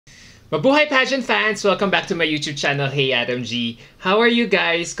Mabuhay pageant fans! Welcome back to my YouTube channel, Hey Adam G. How are you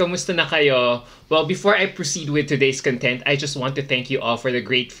guys? Kamusta na kayo? Well, before I proceed with today's content, I just want to thank you all for the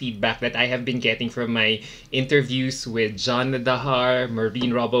great feedback that I have been getting from my interviews with John Nadahar,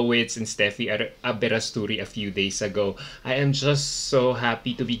 Maureen Robowitz, and Steffi Aberasturi a few days ago. I am just so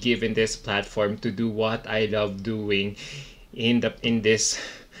happy to be given this platform to do what I love doing in this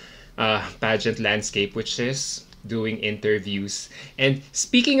pageant landscape, which is doing interviews. And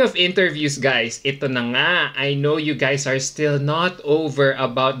speaking of interviews, guys, ito na nga. I know you guys are still not over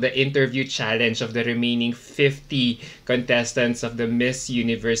about the interview challenge of the remaining 50 contestants of the Miss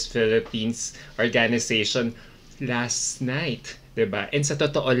Universe Philippines organization last night. Diba? And sa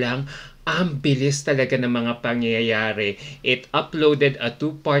totoo lang, ang bilis talaga ng mga pangyayari. It uploaded a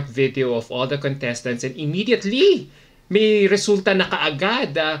 2-part video of all the contestants and immediately may resulta na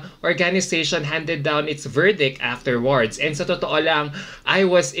kaagad. The organization handed down its verdict afterwards. And sa totoo lang, I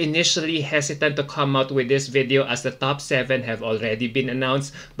was initially hesitant to come out with this video as the top 7 have already been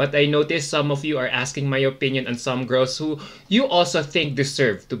announced. But I noticed some of you are asking my opinion on some girls who you also think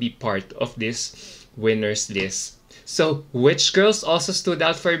deserve to be part of this winners list. So, which girls also stood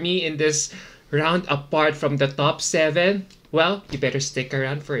out for me in this round apart from the top 7? Well, you better stick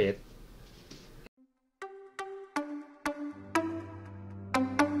around for it.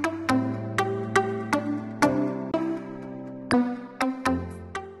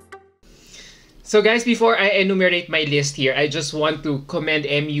 So guys, before I enumerate my list here, I just want to commend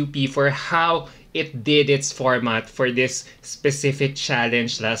MUP for how it did its format for this specific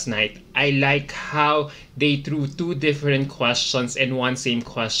challenge last night. I like how they threw 2 different questions and one same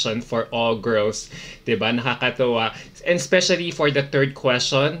question for all girls. Diba? Nakakatuwa. And especially for the third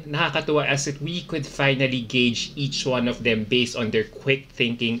question, nakakatuwa as if we could finally gauge each one of them based on their quick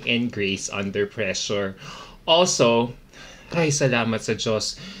thinking and grace under pressure. Also, ay salamat sa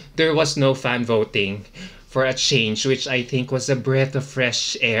Diyos, there was no fan voting for a change, which I think was a breath of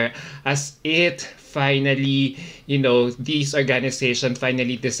fresh air as it finally, these organizations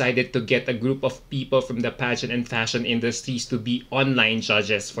finally decided to get a group of people from the pageant and fashion industries to be online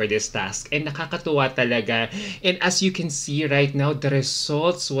judges for this task. And nakakatuwa talaga. And as you can see right now, the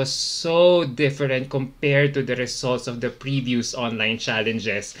results was so different compared to the results of the previous online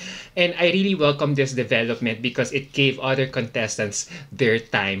challenges. And I really welcome this development because it gave other contestants their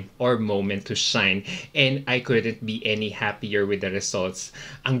time or moment to shine. And I couldn't be any happier with the results.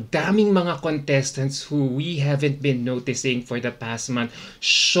 Ang daming mga contestants who we haven't been noticing for the past month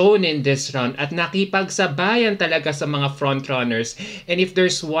shown in this round at nakipagsabayan talaga sa mga frontrunners. And if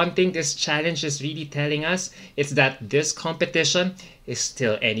there's one thing this challenge is really telling us, it's that this competition is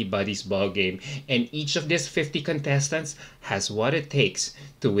still anybody's ballgame. And each of these 50 contestants has what it takes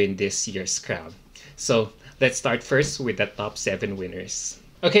to win this year's crown. So let's start first with the top 7 winners.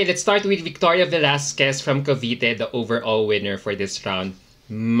 Okay, let's start with Victoria Velasquez from Cavite, the overall winner for this round.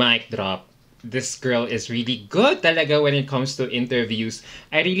 Mic drop. This girl is really good talaga when it comes to interviews.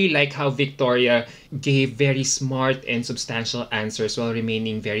 I really like how Victoria gave very smart and substantial answers while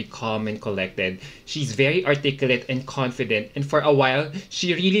remaining very calm and collected. She's very articulate and confident, and for a while,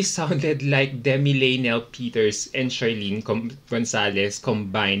 she really sounded like Demi Lainel Peters and Charlene Gonzalez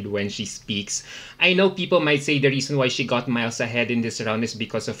combined when she speaks. I know people might say the reason why she got miles ahead in this round is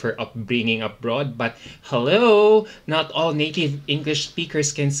because of her upbringing abroad, but hello, not all native English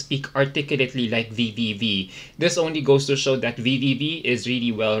speakers can speak articulately like VVV. This only goes to show that VVV is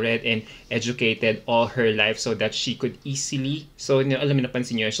really well read and educated all her life so that she could easily, so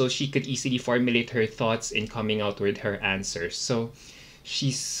she could easily formulate her thoughts in coming out with her answers. So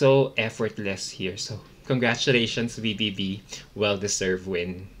she's so effortless here. So congratulations, VVV. Well-deserved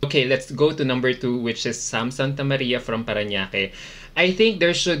win. Okay, let's go to number 2, which is Sam Santamaria from Parañaque. I think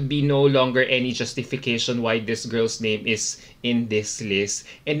there should be no longer any justification why this girl's name is in this list.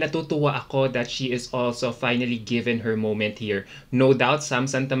 And natutuwa ako that she is also finally given her moment here. No doubt, Sam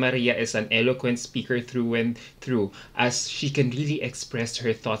Santamaria is an eloquent speaker through and through, as she can really express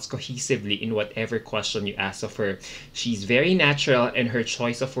her thoughts cohesively in whatever question you ask of her. She's very natural and her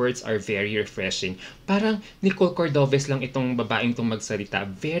choice of words are very refreshing. Parang Nicole Cordoves lang itong babaeng tong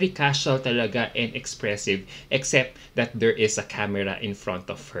magsalita. Very casual talaga and expressive, except that there is a camera in front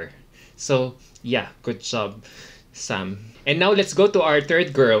of her. So yeah, good job, Sam. And now let's go to our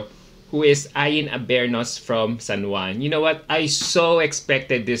third girl, who is Ayin Abernos from San Juan. You know what? I so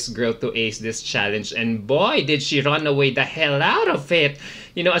expected this girl to ace this challenge, and boy, did she run away the hell out of it.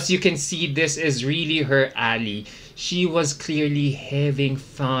 As you can see, this is really her alley. She was clearly having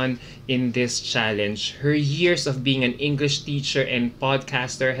fun in this challenge. Her years of being an English teacher and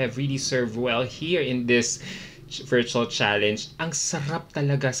podcaster have really served well here in this virtual challenge, ang sarap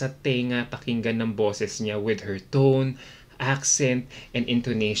talaga sa tenga pakinggan ng boses niya with her tone, accent, and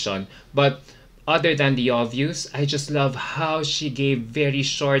intonation. But other than the obvious, I just love how she gave very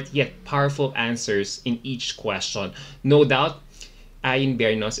short yet powerful answers in each question. No doubt, Ayin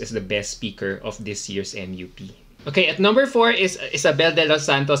Bernos is the best speaker of this year's MUP. Okay, at number 4 is Isabel de los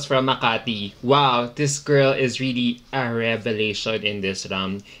Santos from Makati. Wow, this girl is really a revelation in this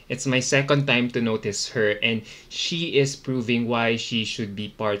round. It's my second time to notice her, and she is proving why she should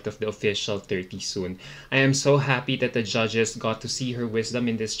be part of the official 30 soon. I am so happy that the judges got to see her wisdom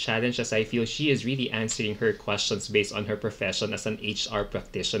in this challenge, as I feel she is really answering her questions based on her profession as an HR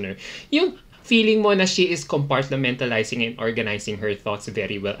practitioner. Yung feeling mo na she is compartmentalizing and organizing her thoughts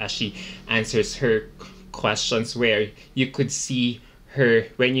very well as she answers her questions, where you could see her,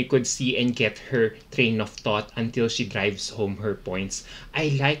 when you could see and get her train of thought until she drives home her points.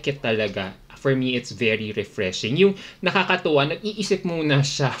 I like it talaga. For me, it's very refreshing. Yung nakakatuwa, nag-iisip muna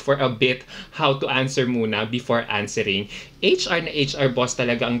siya for a bit how to answer muna before answering. HR na HR boss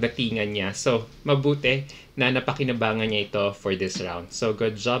talaga ang datingan niya. So, mabuti na napakinabangan niya ito for this round. So,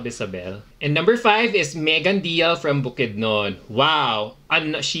 good job, Isabel. And number 5 is Megan Dial from Bukidnon. Wow!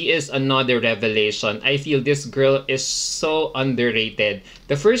 She is another revelation. I feel this girl is so underrated.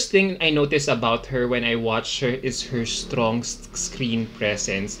 The first thing I noticed about her when I watched her is her strong screen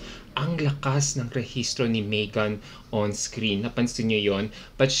presence. Ang lakas ng rehistro ni Megan on screen. Napansin niyo yon?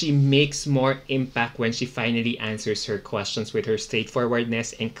 But she makes more impact when she finally answers her questions with her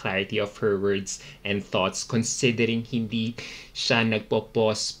straightforwardness and clarity of her words and thoughts, considering hindi siya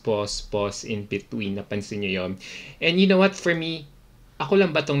nagpo-pause in between. Napansin niyo yon? And you know what? For me, ako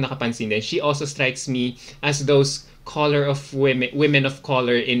lang ba tong nakapansin din? She also strikes me as those women of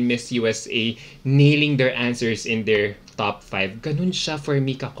color in Miss USA nailing their answers in their top 5. Ganun siya for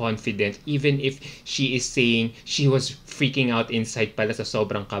me ka-confident, even if she is saying she was freaking out inside pala sa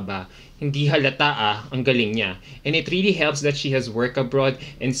sobrang kaba. Hindi halata ang galing niya. And it really helps that she has worked abroad,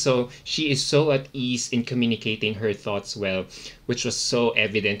 and so she is so at ease in communicating her thoughts well, which was so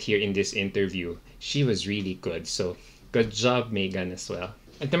evident here in this interview. She was really good. So, good job, Megan, as well.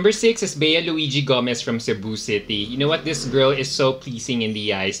 At number 6 is Bea Luigi Gomez from Cebu City. You know what? This girl is so pleasing in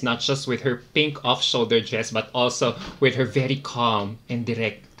the eyes, not just with her pink off-shoulder dress, but also with her very calm and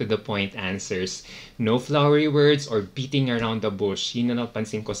direct to the point answers. No flowery words or beating around the bush. Yun na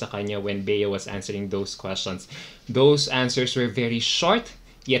napansin ko sa kanya when Bea was answering those questions. Those answers were very short,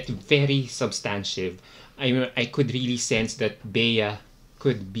 yet very substantive. I could really sense that Bea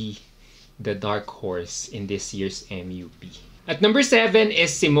could be the dark horse in this year's MUP. At number 7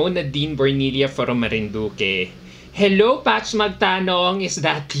 is Simone Nadine Bornilia from Marinduque. Hello, Patch Magtanong! Is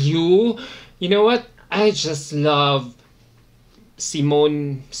that you? You know what? I just love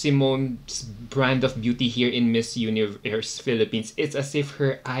Simone's brand of beauty here in Miss Universe Philippines. It's as if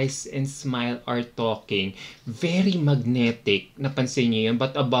her eyes and smile are talking. Very magnetic. Napansin niyo yun?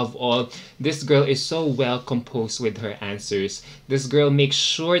 But above all, this girl is so well composed with her answers. This girl makes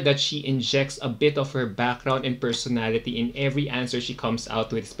sure that she injects a bit of her background and personality in every answer she comes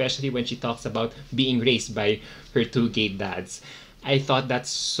out with, especially when she talks about being raised by her two gay dads. I thought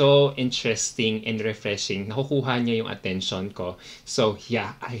that's so interesting and refreshing. Nakukuha niya yung attention ko. So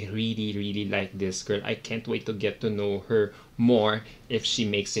yeah, I really like this girl. I can't wait to get to know her more if she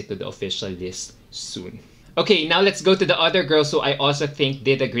makes it to the official list soon. Okay, now let's go to the other girls who I also think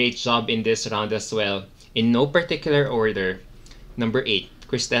did a great job in this round as well. In no particular order. Number 8,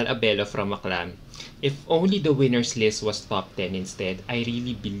 Cristel Abello from Aklan. If only the winners list was top 10 instead, I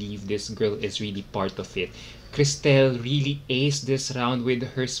really believe this girl is really part of it. Cristel really aced this round with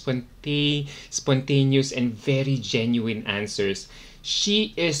her spontaneous and very genuine answers.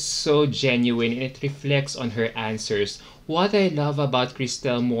 She is so genuine and it reflects on her answers. What I love about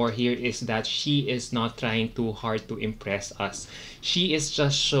Cristel more here is that she is not trying too hard to impress us. She is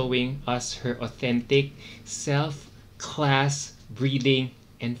just showing us her authentic self, class, breathing,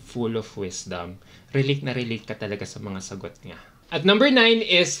 and full of wisdom. Relate na relate ka talaga sa mga sagot niya. At number 9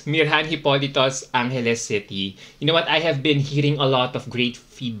 is Mirhan Hipolitos, Angeles City. You know what? I have been hearing a lot of great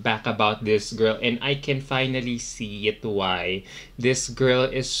feedback about this girl, and I can finally see it why. This girl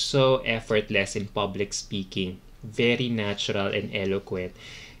is so effortless in public speaking. Very natural and eloquent.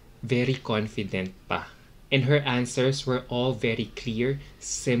 Very confident pa. And her answers were all very clear,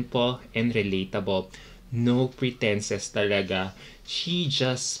 simple, and relatable. No pretenses talaga. She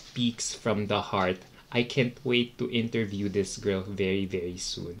just speaks from the heart. I can't wait to interview this girl very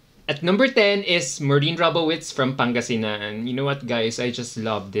soon. At number 10 is Maureen Robowitz from Pangasinan. You know what, guys? I just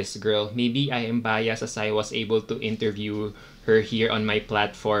love this girl. Maybe I am biased as I was able to interview her here on my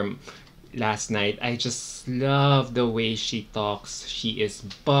platform last night. I just love the way she talks. She is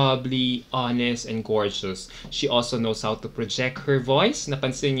bubbly, honest, and gorgeous. She also knows how to project her voice,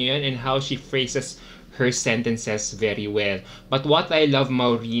 napansin niyo yun, and how she phrases her sentences very well. But what I love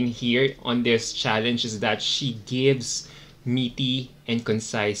Maureen here on this challenge is that she gives meaty and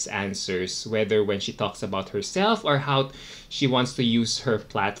concise answers, whether when she talks about herself or how she wants to use her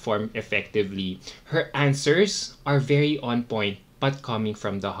platform effectively. Her answers are very on point but coming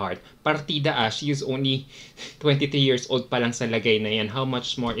from the heart. Partida she is only 23 years old pa lang sa lagay na yan. How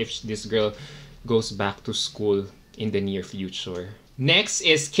much more if this girl goes back to school in the near future? Next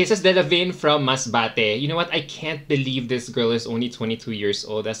is Kisses de la Vin from Masbate. You know what? I can't believe this girl is only 22 years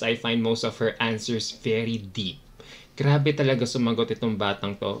old, as I find most of her answers very deep. Grabe talaga sumagot itong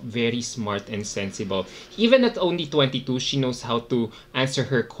batang to. Very smart and sensible. Even at only 22, she knows how to answer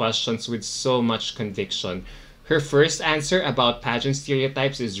her questions with so much conviction. Her first answer about pageant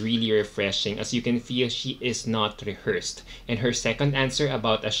stereotypes is really refreshing, as you can feel she is not rehearsed. And her second answer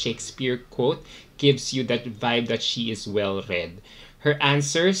about a Shakespeare quote gives you that vibe that she is well read. Her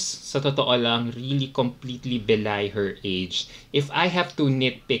answers, sa totoo lang, really completely belie her age. If I have to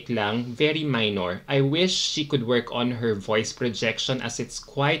nitpick lang, very minor. I wish she could work on her voice projection, as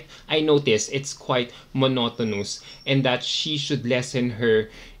I notice it's quite monotonous, and that she should lessen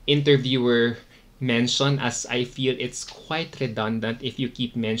her interviewer mention, as I feel it's quite redundant if you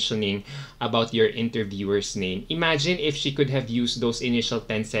keep mentioning about your interviewer's name. Imagine if she could have used those initial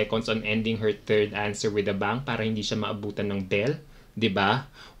 10 seconds on ending her third answer with a bang para hindi siya maabutan ng bell. Diba?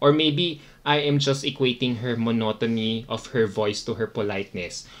 Or maybe I am just equating her monotony of her voice to her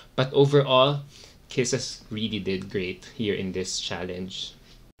politeness. But overall, Kisses really did great here in this challenge.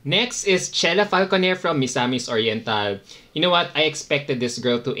 Next is Chela Falconer from Misamis Oriental. You know what? I expected this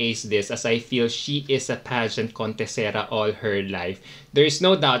girl to ace this, as I feel she is a pageant contestera all her life. There is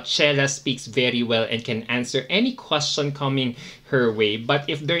no doubt Chela speaks very well and can answer any question coming her way. But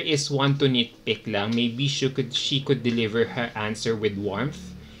if there is one to nitpick lang, maybe she could deliver her answer with warmth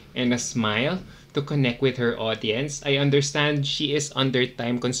and a smile to connect with her audience. I understand she is under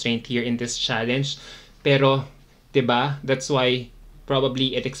time constraint here in this challenge, pero 'di ba? That's why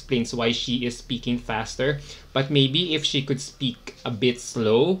probably it explains why she is speaking faster. But maybe if she could speak a bit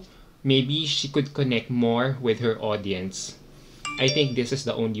slow, maybe she could connect more with her audience. I think this is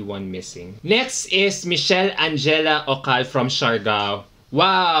the only one missing. Next is Michelle Angela Ocal from Siargao.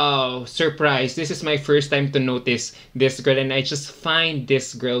 Wow! Surprise! This is my first time to notice this girl, and I just find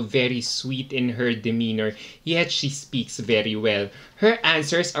this girl very sweet in her demeanor, yet she speaks very well. Her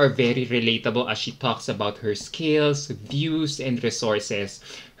answers are very relatable as she talks about her skills, views, and resources.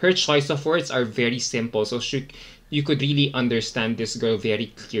 Her choice of words are very simple, so you could really understand this girl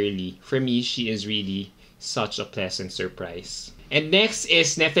very clearly. For me, she is really such a pleasant surprise. And next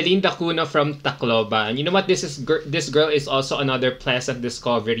is Nefeline Dacuno from Tacloban. You know what? This girl is also another pleasant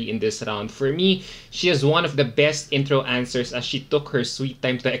discovery in this round. For me, she is one of the best intro answers, as she took her sweet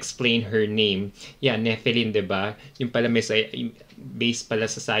time to explain her name. Yeah, Nefeline, diba? Yung pala based pala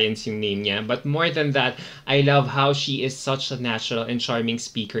sa science yung name niya. But more than that, I love how she is such a natural and charming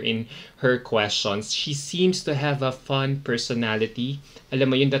speaker in her questions. She seems to have a fun personality.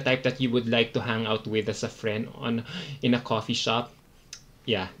 Alam mo yun, the type that you would like to hang out with as a friend in a coffee shop.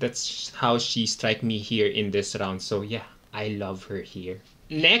 Yeah, that's how she strike me here in this round. So yeah, I love her here.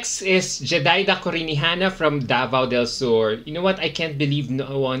 Next is Jedaida Corinihana from Davao del Sur. You know what? I can't believe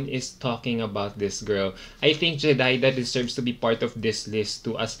no one is talking about this girl. I think Jedaida deserves to be part of this list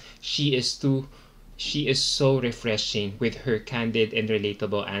too, as she is so refreshing with her candid and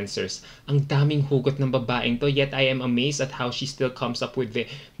relatable answers. Ang daming hugot ng babaeng to, yet I am amazed at how she still comes up with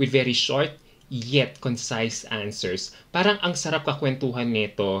very short yet concise answers. Parang ang sarap kakwentuhan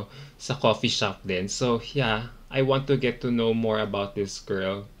nito sa coffee shop din. So yeah, I want to get to know more about this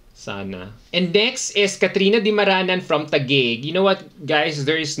girl. Sana. And next is Katrina Di Maranan from Taguig. You know what, guys?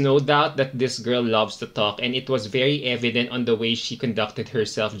 There is no doubt that this girl loves to talk, and it was very evident on the way she conducted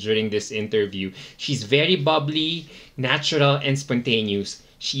herself during this interview. She's very bubbly, natural, and spontaneous.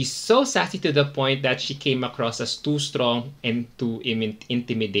 She's so sassy to the point that she came across as too strong and too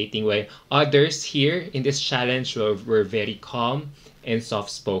intimidating, while others here in this challenge were very calm and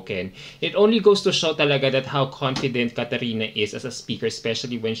soft-spoken. It only goes to show talaga that how confident Katarina is as a speaker,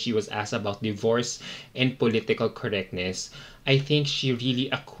 especially when she was asked about divorce and political correctness. I think she really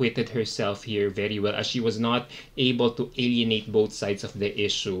acquitted herself here very well, as she was not able to alienate both sides of the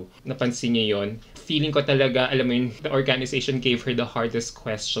issue. Napansin niyo yon? feeling ko talaga, alam mo yun, the organization gave her the hardest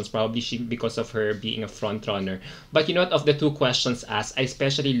questions, probably because of her being a front runner. But you know what, of the two questions asked, I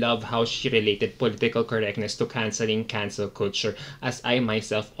especially love how she related political correctness to canceling cancel culture, as I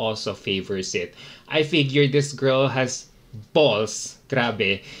myself also favors it. I figure this girl has balls.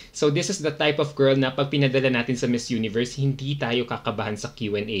 Grabe. So this is the type of girl na pag pinadala natin sa Miss Universe, hindi tayo kakabahan sa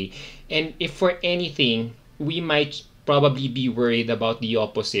Q&A. And if for anything, we might probably be worried about the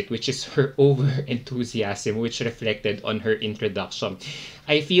opposite, which is her over-enthusiasm, which reflected on her introduction.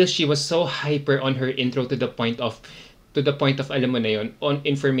 I feel she was so hyper on her intro to the point of alam mo na yun, on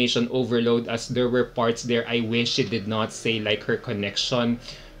information overload, as there were parts there I wish she did not say, like her connection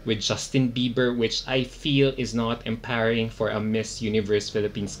with Justin Bieber, which I feel is not empowering for a Miss Universe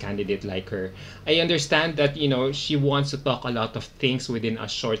Philippines candidate like her. I understand that, you know, she wants to talk a lot of things within a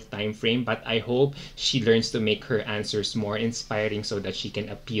short time frame, but I hope she learns to make her answers more inspiring so that she can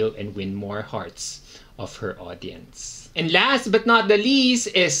appeal and win more hearts of her audience. And last but not the least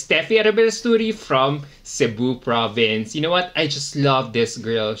is Steffi Arabelasturi from Cebu province. You know what? I just love this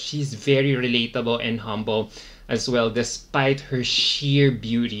girl. She's very relatable and humble as well, despite her sheer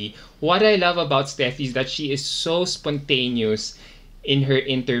beauty. What I love about Steffi is that she is so spontaneous in her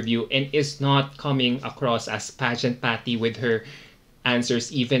interview and is not coming across as pageant patty with her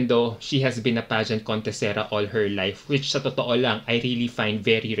answers, even though she has been a pageant contestera all her life, which sa totoo lang, I really find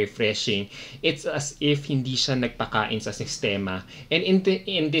very refreshing. It's as if hindi siya nagpakain sa sistema. And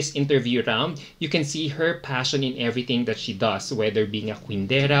in this interview round, you can see her passion in everything that she does, whether being a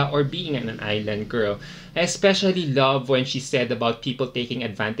quindera or being an island girl. I especially love when she said about people taking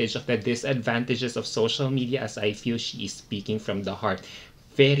advantage of the disadvantages of social media, as I feel she is speaking from the heart.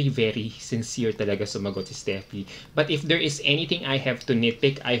 Very, very sincere talaga sumagot si Steffi. But if there is anything I have to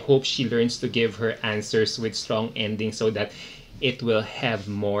nitpick, I hope she learns to give her answers with strong endings so that it will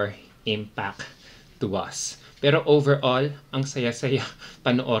have more impact to us. Pero overall, ang saya-saya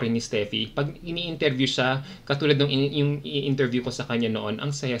panoorin ni Steffi. Pag ini-interview siya, katulad ng yung i-interview ko sa kanya noon, ang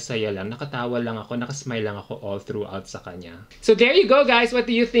saya-saya lang. Nakatawa lang ako, nakasmile lang ako all throughout sa kanya. So there you go, guys. What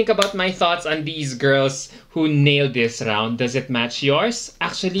do you think about my thoughts on these girls who nailed this round? Does it match yours?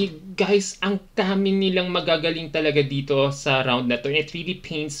 Actually, guys, ang daming nilang magagaling talaga dito sa round na to. And it really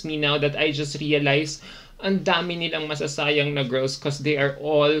pains me now that I just realized ang dami nilang masasayang na girls because they are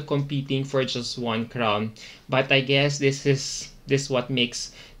all competing for just one crown. But I guess this what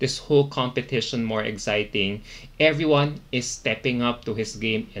makes this whole competition more exciting. Everyone is stepping up to his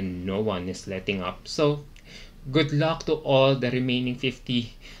game and no one is letting up. So, good luck to all the remaining 50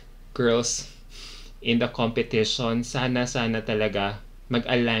 girls in the competition. Sana talaga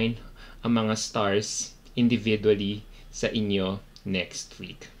mag-align ang mga stars individually sa inyo next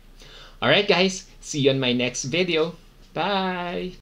week. Alright guys, see you on my next video. Bye!